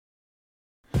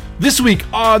This week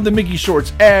on the Mickey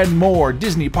Shorts and More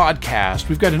Disney podcast,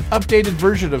 we've got an updated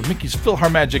version of Mickey's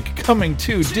PhilharMagic coming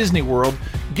to Disney World.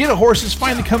 Get a Horse is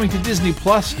finally coming to Disney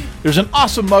Plus. There's an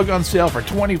awesome mug on sale for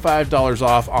 $25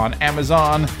 off on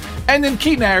Amazon. And then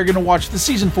Keith and I are going to watch the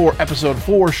Season 4, Episode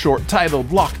 4 short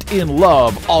titled Locked in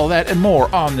Love. All that and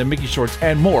more on the Mickey Shorts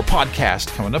and More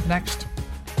podcast coming up next.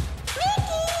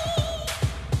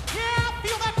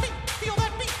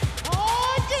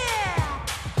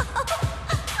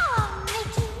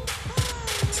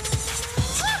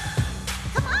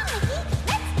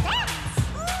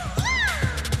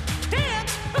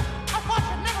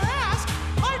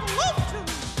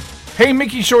 Hey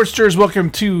Mickey Shortsters, welcome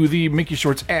to the Mickey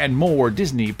Shorts and More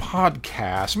Disney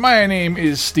podcast. My name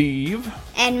is Steve.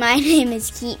 And my name is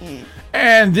Keaton.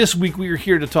 And this week we are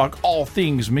here to talk all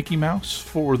things Mickey Mouse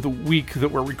for the week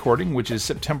that we're recording, which is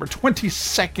September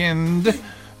 22nd,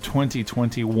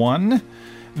 2021.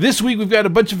 This week we've got a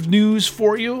bunch of news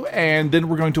for you, and then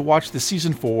we're going to watch the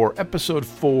Season 4, Episode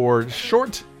 4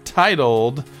 short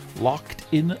titled Locked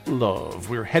in Love.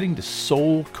 We're heading to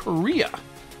Seoul, Korea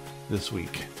this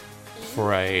week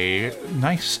for a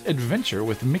nice adventure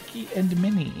with Mickey and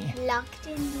Minnie. Locked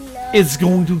in love. It's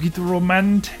going to get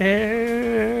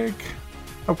romantic.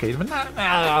 Okay, but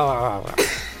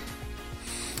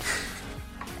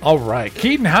all right,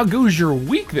 Keaton, how goes your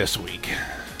week this week?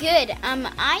 Good.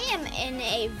 I am in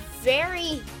a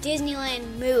very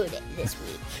Disneyland mood this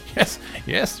week.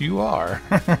 Yes, you are.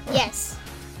 Yes,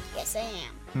 I am.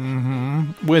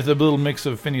 With a little mix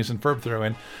of Phineas and Ferb throw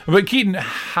in. But Keaton,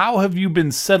 how have you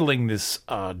been settling this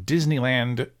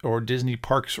Disneyland or Disney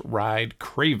Parks ride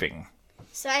craving?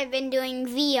 So I've been doing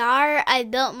VR. I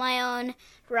built my own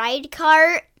ride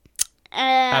cart.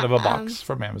 Out of a box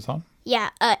from Amazon? Yeah,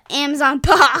 Amazon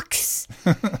box.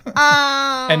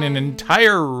 And an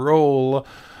entire roll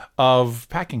of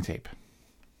packing tape.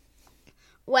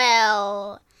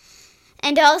 Well,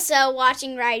 and also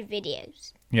watching ride videos.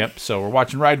 Yep, so we're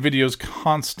watching ride videos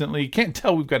constantly. Can't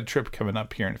tell we've got a trip coming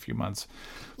up here in a few months.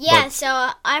 Yeah,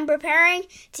 so I'm preparing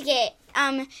to get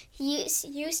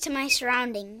used to my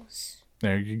surroundings.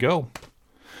 There you go.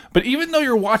 But even though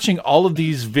you're watching all of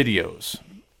these videos,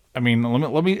 I mean,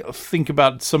 let me think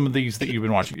about some of these that you've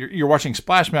been watching. You're watching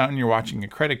Splash Mountain, you're watching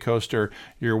Incredicoaster,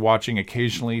 you're watching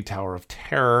occasionally Tower of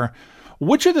Terror.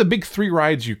 Which are the big three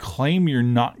rides you claim you're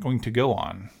not going to go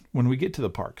on when we get to the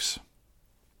parks?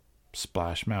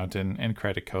 Splash Mountain,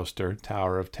 Incredicoaster,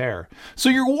 Tower of Terror. So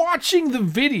you're watching the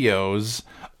videos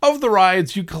of the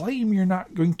rides you claim you're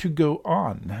not going to go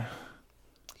on.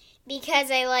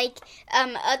 Because I like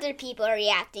other people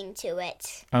reacting to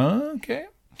it. Okay.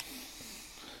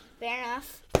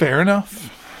 Fair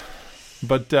enough.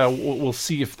 But we'll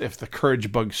see if the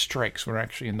courage bug strikes when we're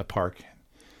actually in the park.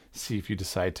 See if you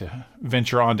decide to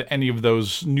venture onto any of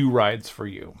those new rides for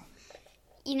you.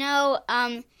 You know,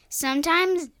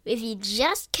 sometimes if you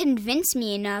just convince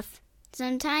me enough,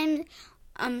 sometimes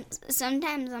I'm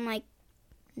like,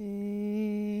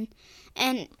 and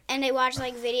I watch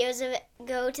like videos of it,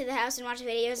 go to the house and watch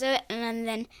videos of it, and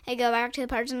then I go back to the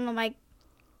parks and I'm like,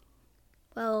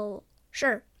 well,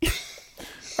 sure.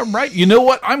 All right, you know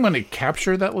what? I'm going to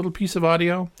capture that little piece of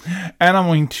audio, and I'm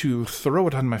going to throw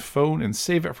it on my phone and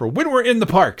save it for when we're in the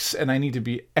parks, and I need to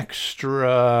be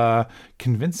extra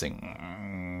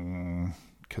convincing,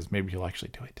 because maybe you'll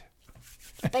actually do it.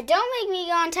 But don't make me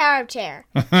go on Tower of Terror.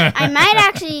 I might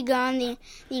actually go on the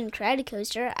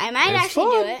Incredicoaster. I might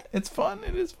do it. It's fun.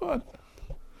 It is fun.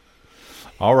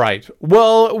 All right.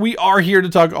 Well, we are here to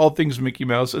talk all things Mickey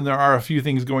Mouse, and there are a few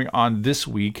things going on this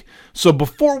week. So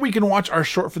before we can watch our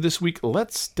short for this week,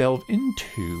 let's delve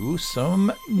into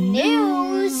some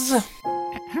news.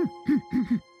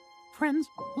 Friends,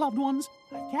 loved ones,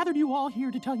 I've gathered you all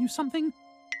here to tell you something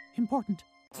important.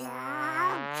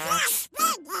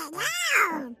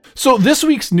 So this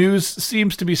week's news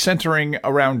seems to be centering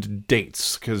around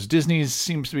dates, because Disney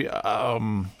seems to be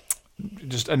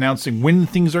just announcing when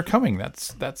things are coming.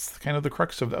 That's kind of the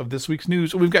crux of this week's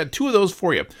news. We've got two of those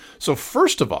for you. So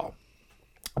first of all,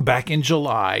 back in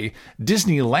July,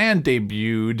 Disneyland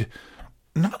debuted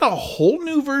not a whole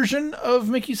new version of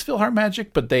Mickey's PhilharMagic,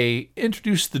 but they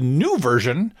introduced the new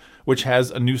version, which has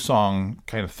a new song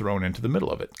kind of thrown into the middle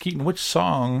of it. Keaton, which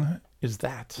song is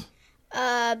that?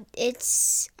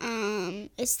 It's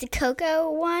the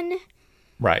Coco one.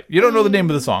 Right. You don't know the name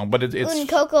of the song, but it's Un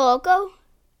Coco Loco?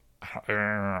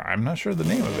 I'm not sure the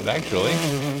name of it, actually.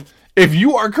 If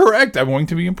you are correct, I'm going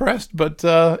to be impressed. But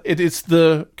it's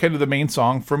the kind of the main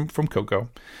song from Coco.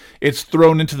 It's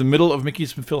thrown into the middle of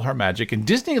Mickey's PhilharMagic, and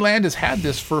Disneyland has had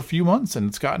this for a few months, and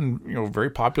it's gotten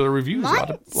very popular reviews. A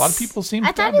lot of people seem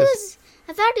to have this.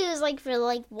 I thought it was like for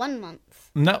like 1 month.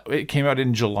 No, it came out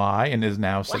in July and is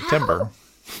now September.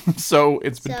 So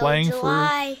it's been playing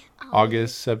July, for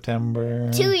August,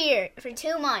 September. 2 years. For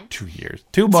 2 months. 2 years.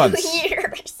 2 months. 2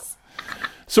 years.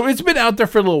 So it's been out there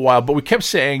for a little while, but we kept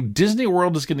saying Disney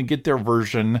World is going to get their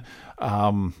version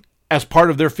as part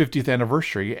of their 50th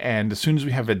anniversary. And as soon as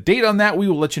we have a date on that, we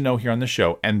will let you know here on the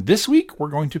show. And this week, we're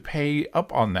going to pay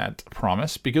up on that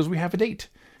promise because we have a date.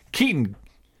 Keaton,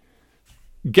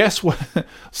 guess what?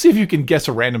 See if you can guess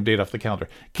a random date off the calendar.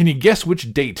 Can you guess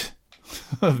which date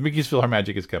of Mickey's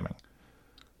PhilharMagic is coming?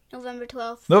 November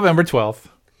 12th. November 12th.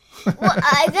 Well,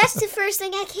 that's the first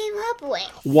thing I came up with.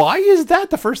 Why is that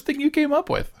the first thing you came up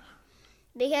with?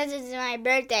 Because it's my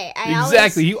birthday.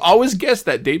 Exactly. You always guess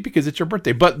that date because it's your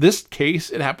birthday. But this case,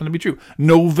 it happened to be true.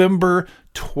 November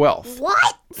 12th.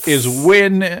 What? Is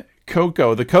when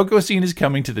Coco, the Coco scene, is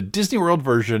coming to the Disney World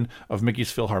version of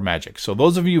Mickey's PhilharMagic. So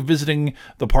those of you visiting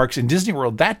the parks in Disney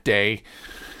World that day,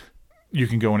 you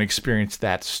can go and experience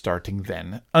that starting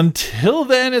then. Until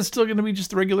then, it's still going to be just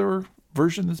the regular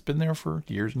version that's been there for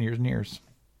years and years and years.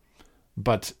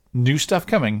 But new stuff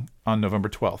coming on November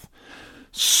 12th.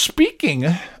 Speaking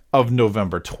of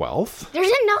November 12th...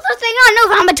 There's another thing on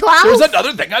November 12th? There's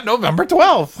another thing on November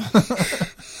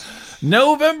 12th.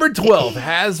 November 12th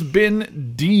has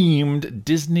been deemed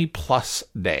Disney Plus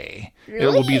Day. Really? It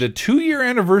will be the 2-year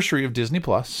anniversary of Disney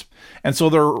Plus. And so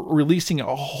they're releasing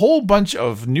a whole bunch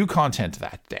of new content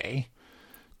that day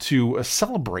to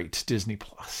celebrate Disney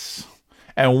Plus.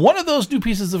 And one of those new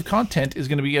pieces of content is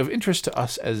going to be of interest to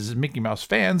us as Mickey Mouse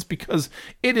fans because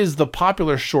it is the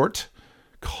popular short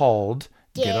called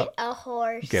Get a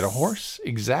Horse. Get a Horse,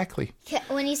 exactly.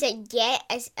 When you say get,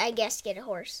 I guess get a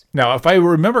horse. Now, if I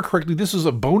remember correctly, this was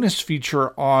a bonus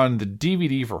feature on the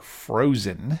DVD for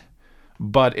Frozen,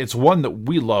 but it's one that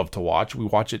we love to watch. We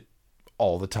watch it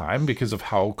all the time because of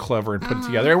how clever and put it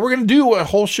together. And we're going to do a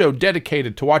whole show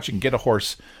dedicated to watching Get a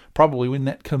Horse, probably when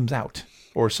that comes out.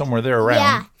 Or somewhere there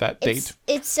around that date.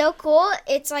 It's so cool.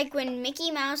 It's like when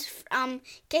Mickey Mouse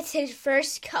gets his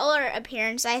first color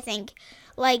appearance, I think.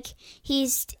 Like, he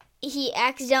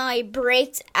accidentally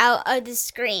breaks out of the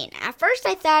screen. At first,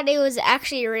 I thought it was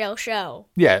actually a real show.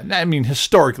 Yeah, I mean,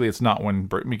 historically, it's not when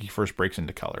Mickey first breaks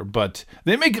into color. But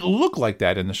they make it look like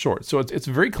that in the short. So it's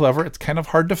very clever. It's kind of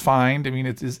hard to find. I mean,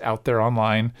 it is out there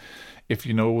online. If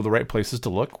you know the right places to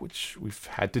look, which we've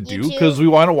had to do because we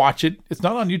want to watch it. It's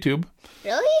not on YouTube.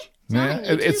 Really? It's not on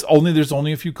YouTube? There's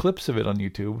only a few clips of it on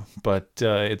YouTube, but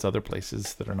it's other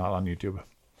places that are not on YouTube.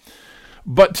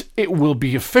 But it will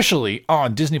be officially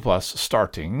on Disney Plus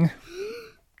starting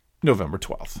November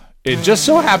 12th. It just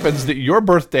so happens that your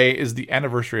birthday is the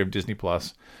anniversary of Disney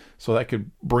Plus, so that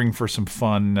could bring for some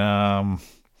fun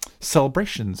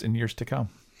celebrations in years to come.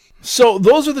 So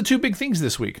those are the two big things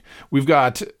this week. We've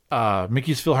got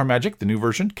Mickey's PhilharMagic, the new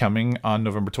version, coming on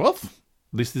November 12th. At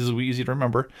least this will be easy to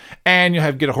remember. And you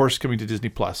have Get a Horse coming to Disney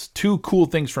Plus. Two cool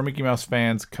things for Mickey Mouse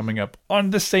fans coming up on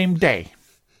the same day,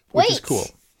 which is cool.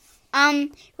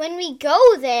 When we go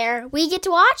there, we get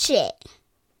to watch it.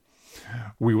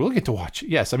 We will get to watch it,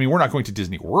 yes. I mean, we're not going to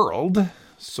Disney World,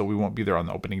 so we won't be there on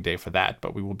the opening day for that,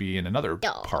 but we will be in another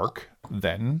park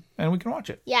then, and we can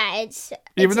watch it. Yeah,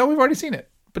 Even though we've already seen it.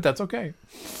 But that's okay.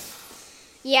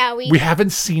 Yeah, we haven't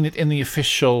seen it in the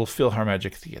official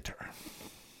PhilharMagic Theater.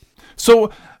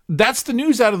 So that's the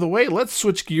news out of the way. Let's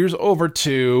switch gears over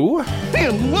to...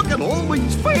 And look at all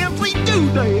these fancy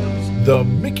doodads! The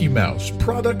Mickey Mouse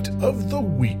Product of the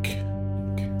Week.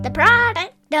 The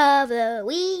Product of the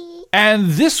Week.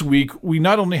 And this week, we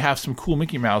not only have some cool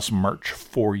Mickey Mouse merch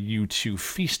for you to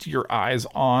feast your eyes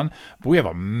on, but we have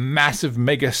a massive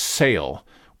mega sale.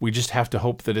 We just have to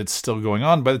hope that it's still going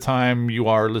on by the time you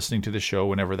are listening to the show,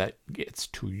 whenever that gets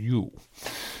to you,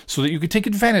 so that you can take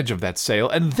advantage of that sale.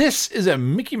 And this is a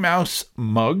Mickey Mouse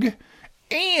mug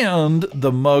and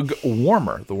the mug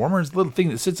warmer. The warmer is the little thing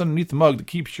that sits underneath the mug that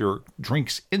keeps your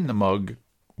drinks in the mug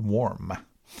warm.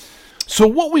 So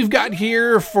what we've got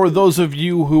here, for those of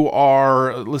you who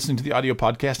are listening to the audio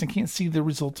podcast and can't see the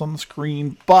results on the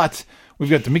screen, but we've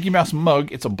got the Mickey Mouse mug.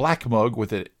 It's a black mug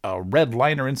with a red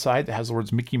liner inside that has the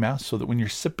words Mickey Mouse, so that when you're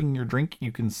sipping your drink,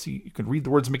 you can read the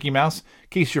words Mickey Mouse, in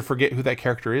case you forget who that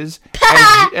character is.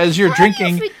 As you're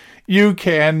drinking, you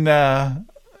can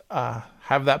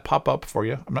have that pop up for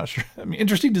you. I'm not sure. I mean,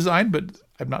 interesting design, but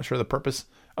I'm not sure the purpose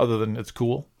other than it's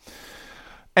cool.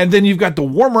 And then you've got the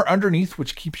warmer underneath,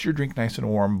 which keeps your drink nice and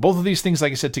warm. Both of these things,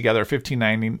 like I said, together,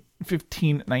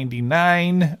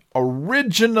 $15.99.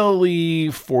 Originally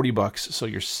 $40, so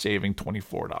you're saving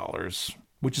 $24,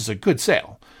 which is a good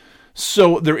sale.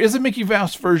 So there is a Mickey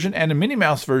Mouse version and a Minnie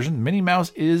Mouse version. Minnie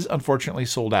Mouse is unfortunately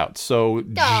sold out. So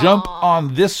jump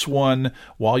on this one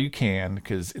while you can,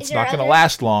 because it's not going to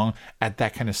last long at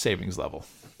that kind of savings level.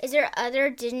 Is there other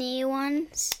Disney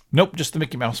ones? Nope, just the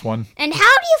Mickey Mouse one. And how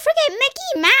do you forget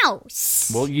Mickey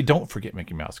Mouse? Well, you don't forget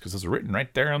Mickey Mouse because it's written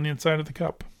right there on the inside of the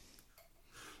cup.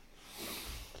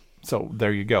 So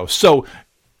there you go. So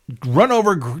run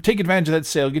over, take advantage of that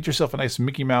sale, get yourself a nice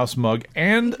Mickey Mouse mug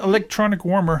and electronic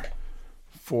warmer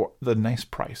for the nice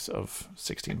price of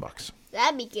 $16.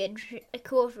 That'd be good,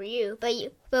 cool for you. But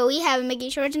we have a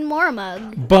Mickey Shorts and More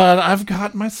mug. But I've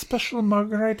got my special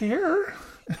mug right here.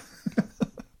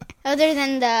 Other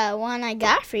than the one I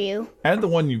got for you. And the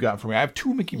one you got for me. I have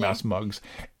 2 Mickey Mouse mugs.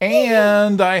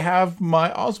 And I have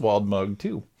my Oswald mug,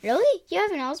 too. Really? You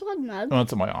have an Oswald mug? Well,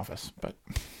 it's in my office, but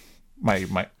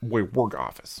my work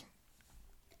office.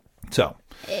 So,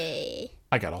 I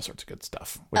got all sorts of good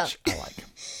stuff, which I like.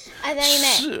 I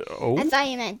thought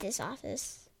you meant this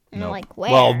office. And No. like,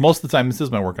 where? Well, most of the time this is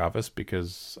my work office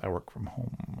because I work from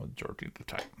home majority of the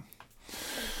time.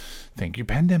 Thank you,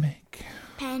 pandemic.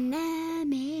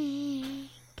 Pandemic.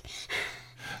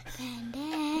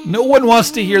 No one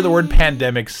wants to hear the word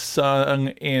pandemic sung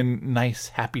in nice,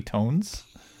 happy tones.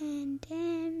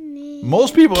 Pandemic.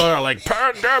 Most people are like,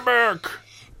 pandemic!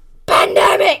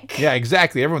 Pandemic! Yeah,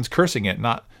 exactly. Everyone's cursing it,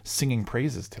 not singing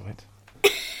praises to it.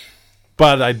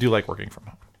 But I do like working from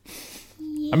home.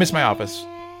 I miss my office,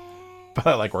 but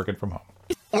I like working from home.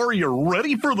 Are you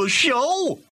ready for the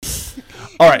show?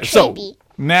 All right, so Maybe.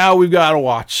 now we've got to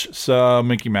watch some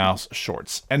Mickey Mouse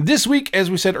shorts. And this week, as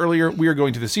we said earlier, we are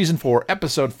going to the Season 4,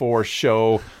 Episode 4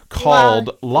 show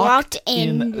called Locked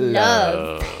in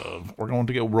Love. We're going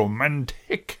to get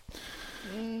romantic.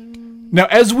 Now,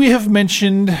 as we have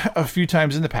mentioned a few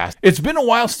times in the past, it's been a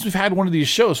while since we've had one of these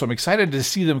shows, so I'm excited to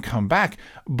see them come back.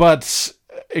 But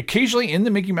occasionally in the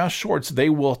Mickey Mouse shorts, they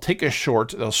will take a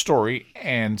story,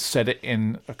 and set it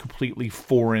in a completely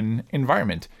foreign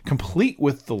environment, complete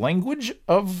with the language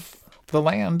of the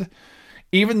land,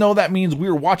 even though that means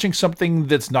we're watching something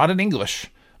that's not in English.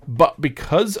 But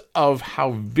because of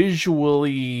how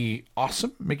visually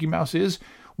awesome Mickey Mouse is,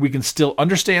 we can still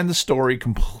understand the story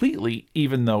completely,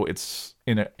 even though it's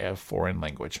in a foreign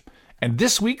language. And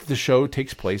this week, the show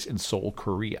takes place in Seoul,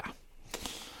 Korea,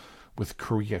 with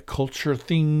Korea culture,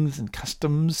 things, and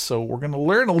customs. So we're going to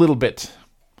learn a little bit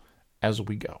as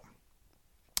we go.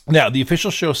 Now, the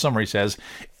official show summary says,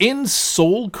 in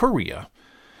Seoul, Korea,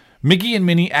 Mickey and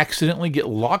Minnie accidentally get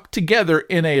locked together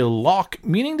in a lock,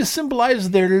 meaning to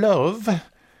symbolize their love,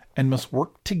 and must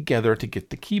work together to get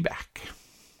the key back.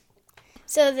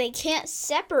 So they can't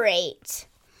separate.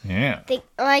 Yeah.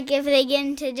 If they get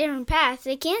into different paths,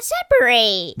 they can't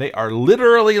separate. They are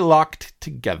literally locked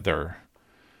together,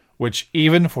 which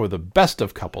even for the best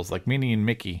of couples like Minnie and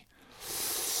Mickey.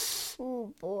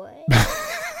 Oh, boy.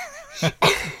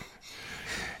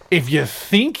 If you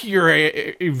think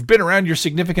you've been around your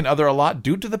significant other a lot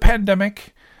due to the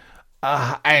pandemic,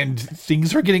 and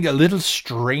things are getting a little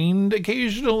strained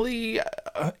occasionally,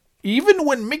 even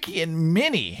when Mickey and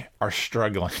Minnie are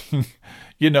struggling,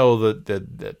 you know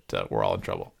that we're all in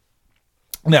trouble.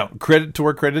 Now, credit to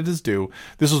where credit is due.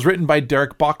 This was written by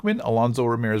Derek Bachman, Alonso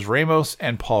Ramirez Ramos,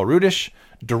 and Paul Rudish,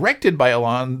 directed by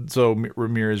Alonso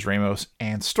Ramirez Ramos,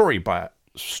 and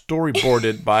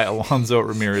storyboarded by Alonso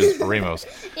Ramirez Ramos.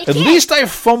 At least I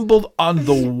fumbled on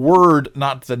the word,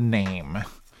 not the name,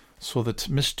 so that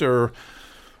Mr.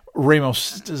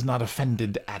 Ramos is not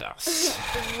offended at us.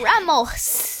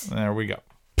 Ramos. There we go.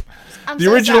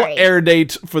 The original air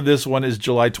date for this one is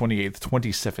July 28th,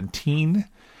 2017.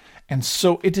 And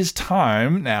so it is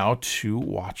time now to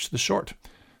watch the short.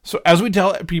 So as we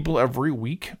tell people every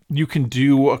week, you can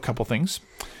do a couple things.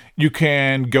 You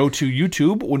can go to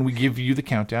YouTube when we give you the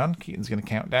countdown. Keaton's going to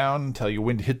count down and tell you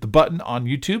when to hit the button on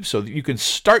YouTube so that you can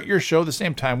start your show the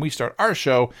same time we start our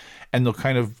show, and they'll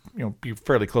kind of be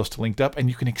fairly close to linked up, and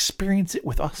you can experience it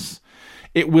with us.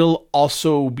 It will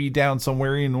also be down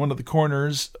somewhere in one of the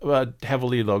corners,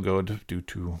 heavily logoed due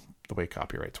to the way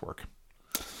copyrights work.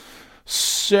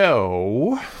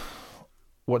 So,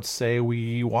 what say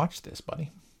we watch this,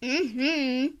 buddy?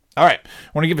 Mm-hmm. All right.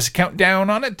 Want to give us a countdown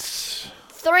on it?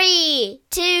 3,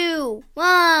 2,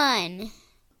 1.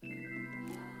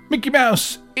 Mickey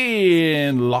Mouse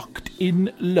in Locked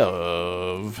in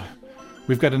Love.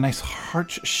 We've got a nice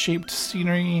heart-shaped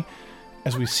scenery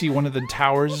as we see one of the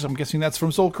towers. I'm guessing that's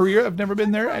from Seoul, Korea. I've never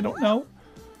been there. I don't know.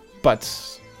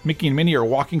 But Mickey and Minnie are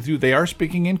walking through. They are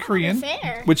speaking in Korean,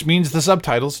 Fair. which means the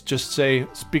subtitles just say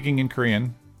speaking in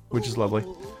Korean, which is lovely.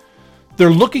 They're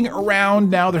looking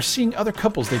around now. They're seeing other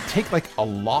couples. They take like a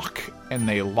lock and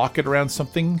they lock it around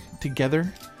something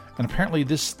together. And apparently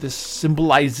this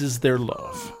symbolizes their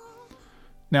love.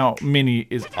 Now, Minnie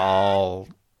is all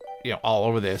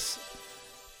over this.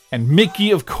 And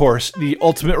Mickey, of course, the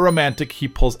ultimate romantic, he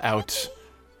pulls out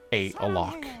a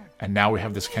lock. And now we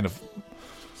have this kind of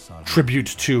tribute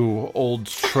to old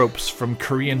tropes from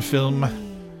Korean film.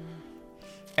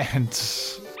 And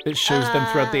it shows them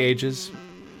throughout the ages.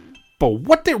 But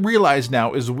what they realize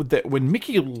now is that when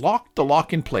Mickey locked the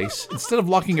lock in place, instead of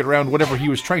locking it around whatever he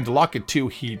was trying to lock it to,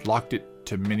 he locked it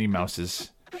to Minnie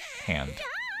Mouse's hand.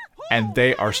 And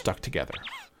they are stuck together.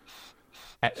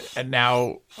 And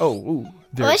now,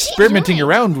 they're experimenting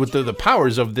around with the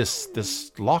powers of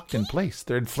this locked in place.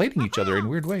 They're inflating each other in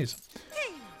weird ways.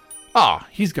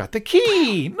 He's got the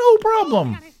key. No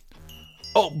problem.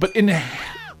 But in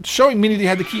showing Minnie they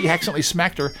had the key, he accidentally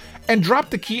smacked her and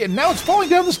dropped the key, and now it's falling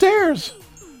down the stairs.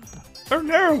 Oh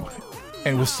no.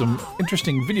 And with some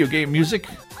interesting video game music,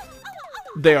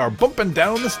 they are bumping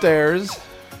down the stairs.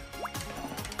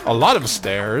 A lot of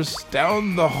stairs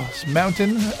down the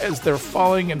mountain as they're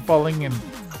falling and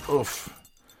oof.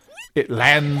 It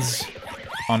lands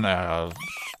on a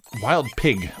wild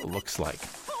pig, it looks like,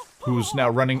 who's now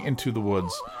running into the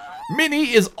woods.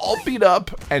 Minnie is all beat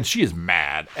up, and she is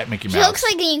mad at Mickey Mouse. She looks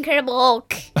like the Incredible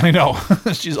Hulk. I know.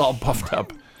 She's all puffed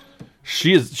up.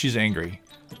 She's angry.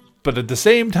 But at the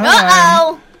same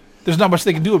time, there's not much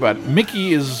they can do about it.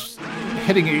 Mickey is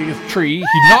hitting a tree.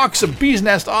 He knocks a bee's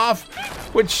nest off,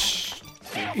 which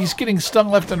he's getting stung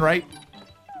left and right.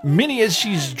 Minnie, as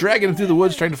she's dragging him through the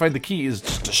woods trying to find the key, is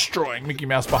just destroying Mickey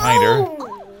Mouse behind her.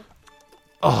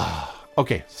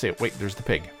 Okay, wait, there's the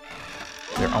pig.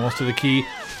 They're almost to the key.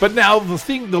 But now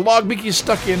the log Mickey is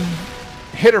stuck in,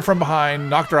 hit her from behind,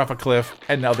 knocked her off a cliff,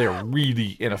 and now they're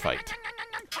really in a fight.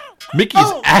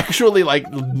 Mickey's actually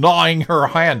gnawing her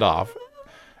hand off.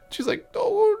 She's like,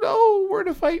 oh no, we're in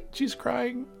a fight. She's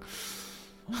crying.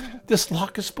 This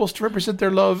lock is supposed to represent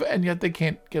their love, and yet they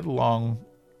can't get along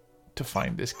to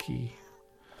find this key.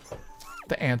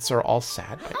 The ants are all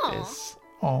sad like this.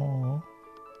 Aww.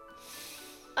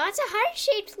 Oh, it's a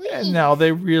heart-shaped leaf. And now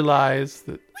they realize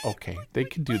that, okay, they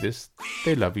can do this.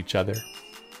 They love each other.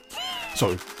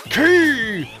 So,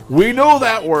 key! We know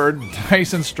that word.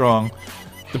 Nice and strong.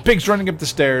 The pig's running up the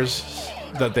stairs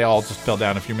that they all just fell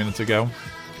down a few minutes ago.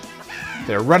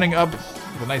 They're running up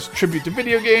with a nice tribute to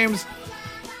video games.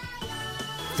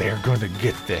 They're going to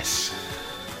get this.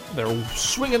 They're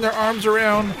swinging their arms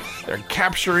around. They're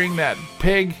capturing that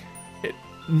pig. It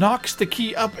knocks the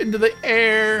key up into the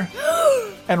air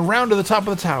and round to the top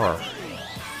of the tower.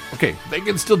 Okay, they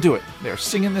can still do it. They're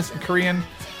singing this in Korean.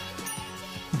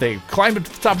 They climb up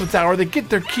to the top of the tower. They get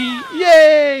their key.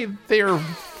 Yay! They are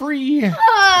free.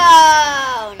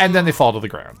 Oh, no. And then they fall to the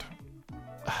ground.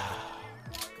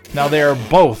 Now they are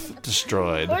both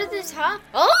destroyed. What is the top?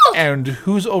 Oh! And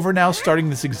who's over now starting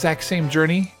this exact same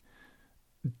journey?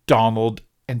 Donald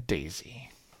and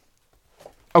Daisy.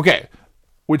 Okay,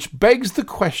 which begs the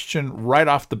question right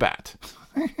off the bat.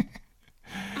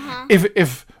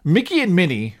 If Mickey and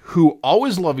Minnie, who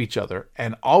always love each other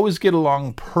and always get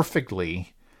along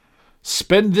perfectly,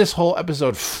 spend this whole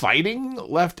episode fighting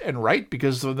left and right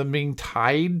because of them being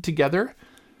tied together,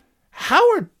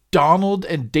 how are Donald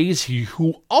and Daisy,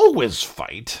 who always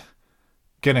fight,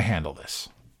 gonna handle this?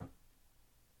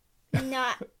 Are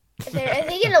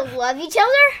they gonna love each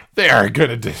other? They are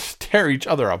gonna tear each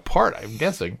other apart, I'm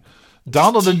guessing.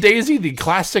 Donald and Daisy, the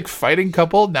classic fighting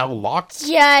couple, now locked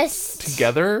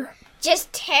together.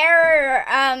 Just tear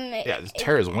just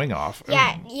tear his wing off.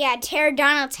 Tear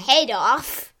Donald's head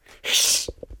off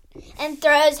and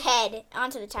throw his head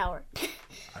onto the tower.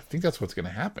 I think that's what's gonna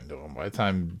happen to him by the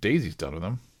time Daisy's done with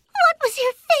him. What was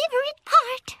your favorite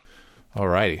part?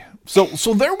 Alrighty.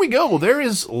 So there we go. There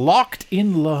is Locked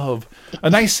in Love. A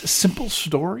nice, simple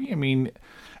story. I mean,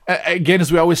 again,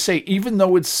 as we always say, even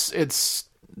though it's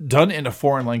done in a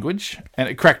foreign language, and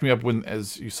it cracked me up when,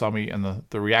 as you saw me in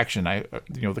the reaction,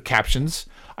 the captions,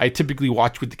 I typically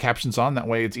watch with the captions on. That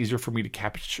way it's easier for me to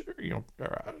capture,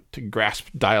 to grasp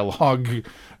dialogue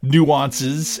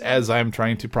nuances as I'm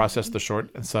trying to process the short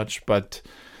and such. But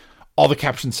all the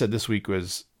captions said this week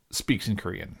was speaks in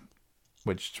Korean,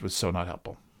 which was so not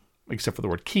helpful, except for the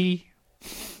word key,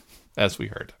 as we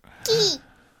heard. Key.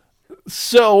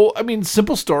 So, I mean,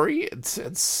 simple story. It's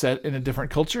set in a different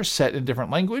culture, set in a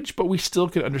different language, but we still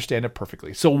can understand it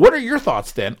perfectly. So what are your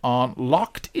thoughts then on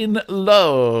Locked in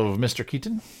Love, Mr.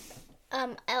 Keaton?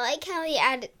 I like how they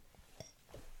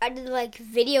added like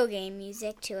video game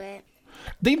music to it.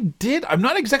 They did. I'm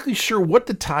not exactly sure what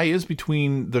the tie is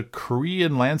between the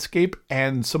Korean landscape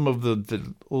and some of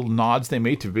the little nods they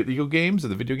made to video games or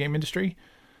the video game industry.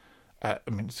 I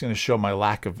mean, it's going to show my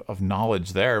lack of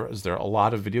knowledge there. Is there a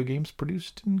lot of video games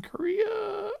produced in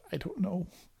Korea? I don't know.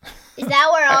 Is that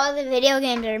where all the video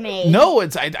games are made? No,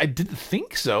 I didn't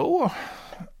think so.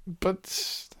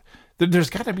 But there's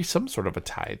got to be some sort of a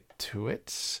tie to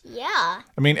it. Yeah.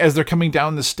 I mean, as they're coming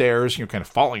down the stairs, kind of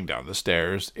falling down the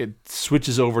stairs, it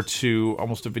switches over to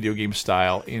almost a video game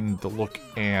style in the look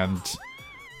and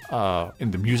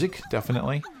in the music,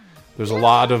 definitely. There's a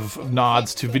lot of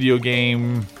nods to video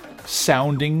game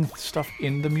sounding stuff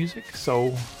in the music,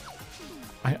 so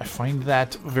I find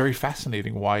that very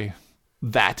fascinating why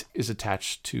that is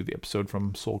attached to the episode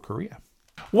from Seoul, Korea.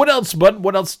 What else, bud?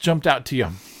 What else jumped out to you?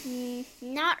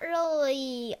 Not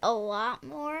really a lot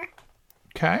more.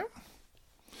 Okay.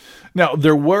 Now,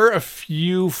 there were a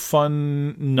few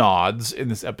fun nods in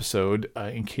this episode,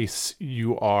 in case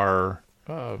you are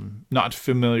not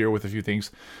familiar with a few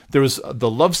things. There was the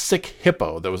lovesick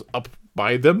hippo that was up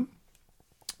by them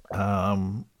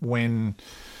when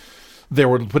they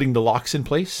were putting the locks in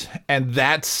place. And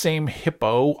that same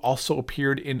hippo also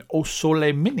appeared in O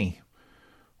Sole Mini,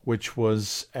 which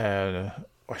was a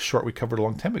short we covered a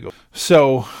long time ago.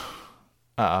 So,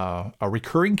 a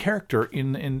recurring character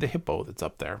in the hippo that's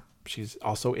up there. She's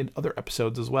also in other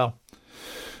episodes as well.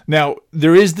 Now,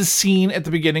 there is the scene at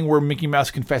the beginning where Mickey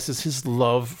Mouse confesses his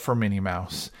love for Minnie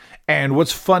Mouse. And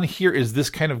what's fun here is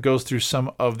this kind of goes through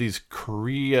some of these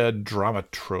Korea drama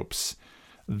tropes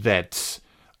that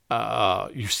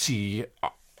you see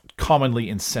commonly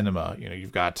in cinema.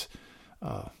 You've got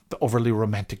the overly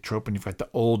romantic trope, and you've got the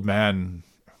old man,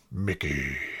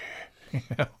 Mickey.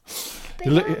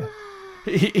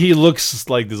 He looks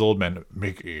like this old man,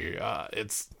 Mickey.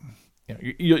 It's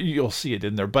you'll see it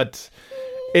in there, but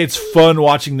it's fun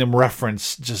watching them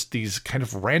reference just these kind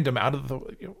of random out of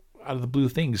the blue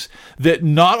things that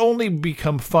not only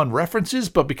become fun references,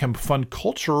 but become fun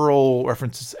cultural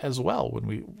references as well when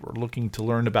we were looking to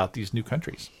learn about these new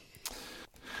countries.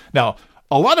 Now,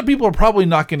 a lot of people are probably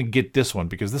not going to get this one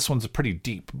because this one's pretty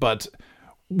deep, but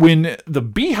when the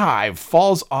beehive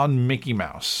falls on Mickey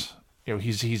Mouse,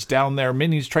 he's down there.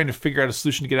 Minnie's trying to figure out a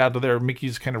solution to get out of there.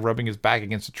 Mickey's kind of rubbing his back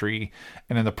against a tree,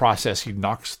 and in the process, he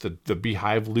knocks the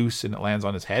beehive loose and it lands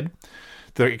on his head.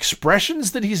 The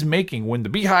expressions that he's making when the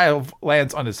beehive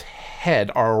lands on his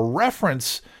head are a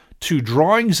reference to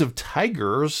drawings of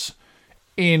tigers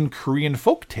in Korean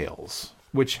folk tales,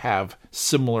 which have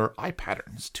similar eye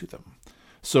patterns to them.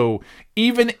 So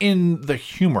even in the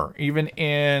humor, even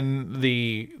in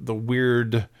the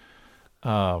weird,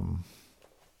 some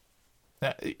of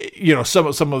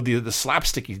the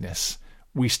slapstickiness,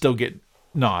 we still get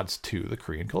nods to the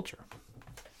Korean culture.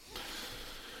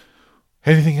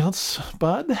 Anything else,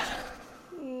 bud?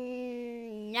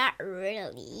 Not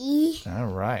really. All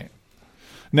right.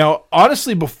 Now,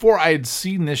 honestly, before I had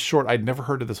seen this short, I'd never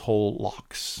heard of this whole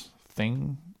locks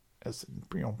thing, as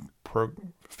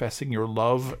professing your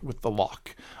love with the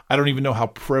lock. I don't even know how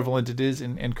prevalent it is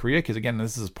in Korea, because again,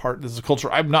 this is a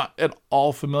culture I'm not at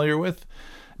all familiar with.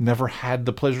 Never had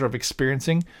the pleasure of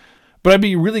experiencing, but I'd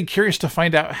be really curious to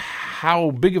find out how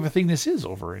big of a thing this is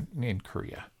over in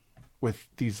Korea with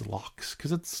these locks,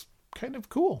 because it's kind of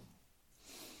cool.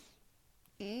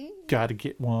 Gotta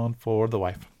get one for the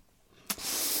wife.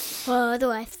 For the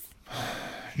wife.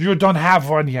 You don't have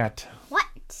one yet. What?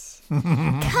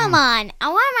 Come on.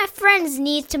 One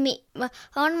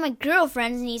of my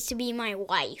girlfriends needs to be my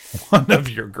wife. One of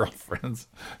your girlfriends.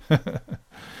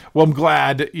 Well, I'm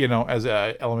glad, as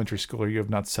an elementary schooler, you have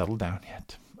not settled down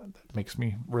yet. That makes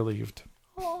me relieved.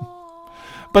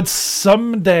 But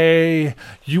someday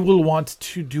you will want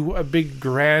to do a big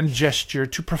grand gesture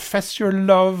to profess your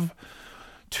love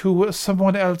to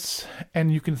someone else.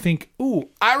 And you can think, ooh,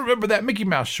 I remember that Mickey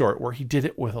Mouse short where he did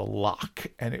it with a lock.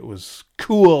 And it was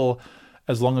cool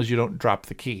as long as you don't drop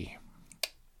the key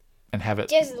and have it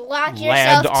just lock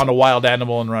land on a wild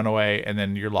animal and run away. And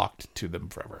then you're locked to them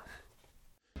forever.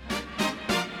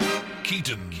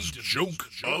 Keaton's Joke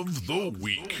of the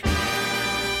Week.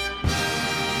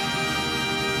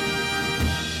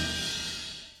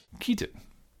 Keaton,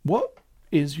 what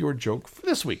is your joke for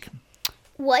this week?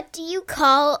 What do you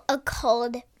call a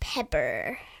cold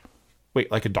pepper?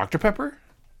 Wait, like a Dr. Pepper?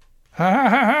 Ha ha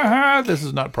ha ha ha. This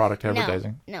is not product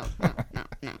advertising. No.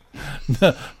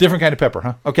 Different kind of pepper,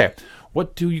 huh? Okay.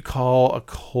 What do you call a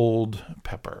cold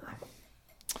pepper?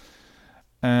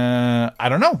 I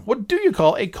don't know. What do you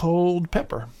call a cold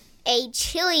pepper? A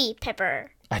chili pepper.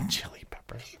 A chili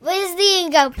pepper. What is the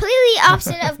completely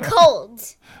opposite of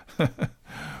cold?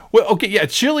 Well, okay, yeah,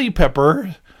 chili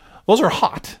pepper. Those are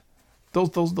hot.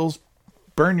 Those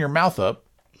burn your mouth up,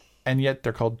 and yet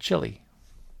they're called chili.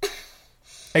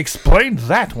 Explain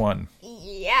that one.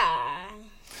 Yeah.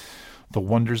 the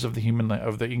wonders of the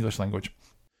English language.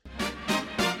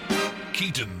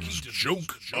 Keaton's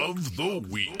Joke of the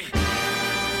Week.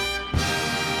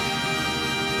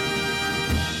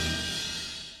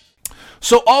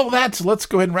 So all that, let's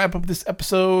go ahead and wrap up this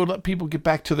episode. Let people get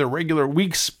back to their regular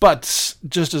weeks. But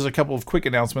just as a couple of quick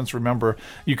announcements, remember,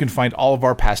 you can find all of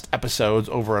our past episodes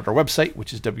over at our website,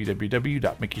 which is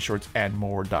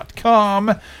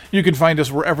www.mickeyshortsandmore.com. You can find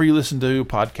us wherever you listen to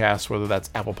podcasts, whether that's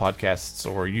Apple Podcasts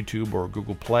or YouTube or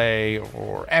Google Play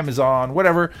or Amazon,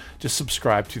 whatever. Just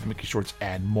subscribe to the Mickey Shorts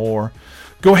and More.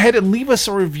 Go ahead and leave us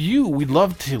a review. We'd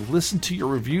love to listen to your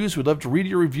reviews. We'd love to read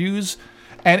your reviews.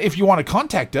 And if you want to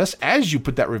contact us as you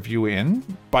put that review in,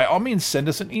 by all means, send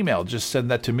us an email. Just send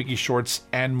that to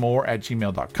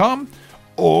mickeyshortsandmore@gmail.com.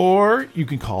 Or you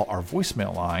can call our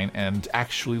voicemail line and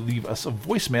actually leave us a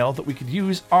voicemail that we could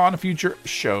use on a future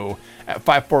show at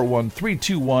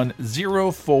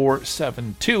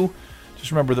 541-321-0472. Just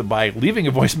remember that by leaving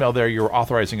a voicemail there, you're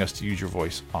authorizing us to use your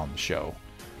voice on the show.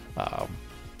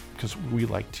 Because we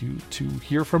like to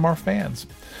hear from our fans.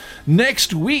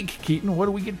 Next week, Keaton, what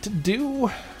do we get to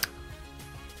do?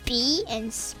 Be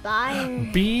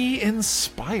inspired. Be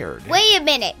inspired. Wait a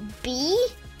minute. Be?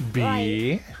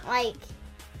 Like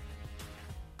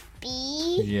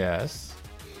bee? Yes.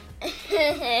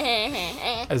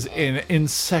 As in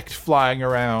insect flying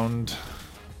around.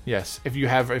 Yes. If you're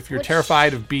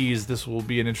terrified of bees, this will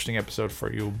be an interesting episode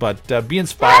for you. But Be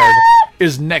Inspired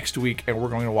is next week, and we're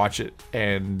going to watch it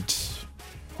and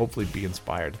hopefully be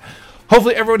inspired.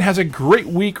 Hopefully everyone has a great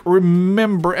week.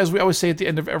 Remember, as we always say at the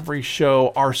end of every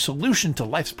show, our solution to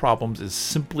life's problems is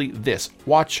simply this.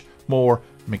 Watch more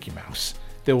Mickey Mouse.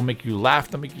 They will make you laugh.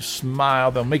 They'll make you smile.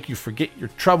 They'll make you forget your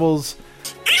troubles.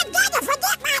 I'm gonna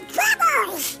forget my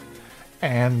troubles!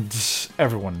 And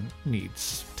everyone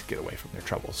needs to get away from their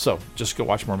troubles. So just go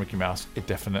watch more Mickey Mouse. It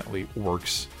definitely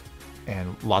works.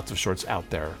 And lots of shorts out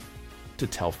there to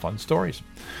tell fun stories.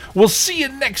 We'll see you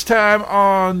next time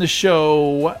on the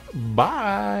show.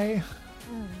 Bye.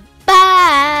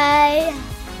 Bye.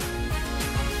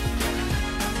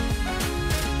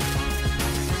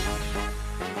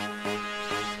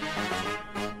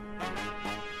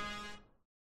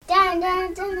 Dun,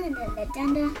 dun, dun, dun,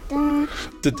 dun, dun, dun.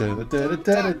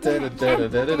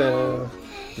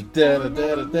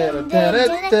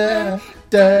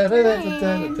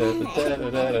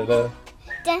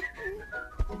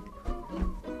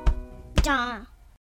 Dun.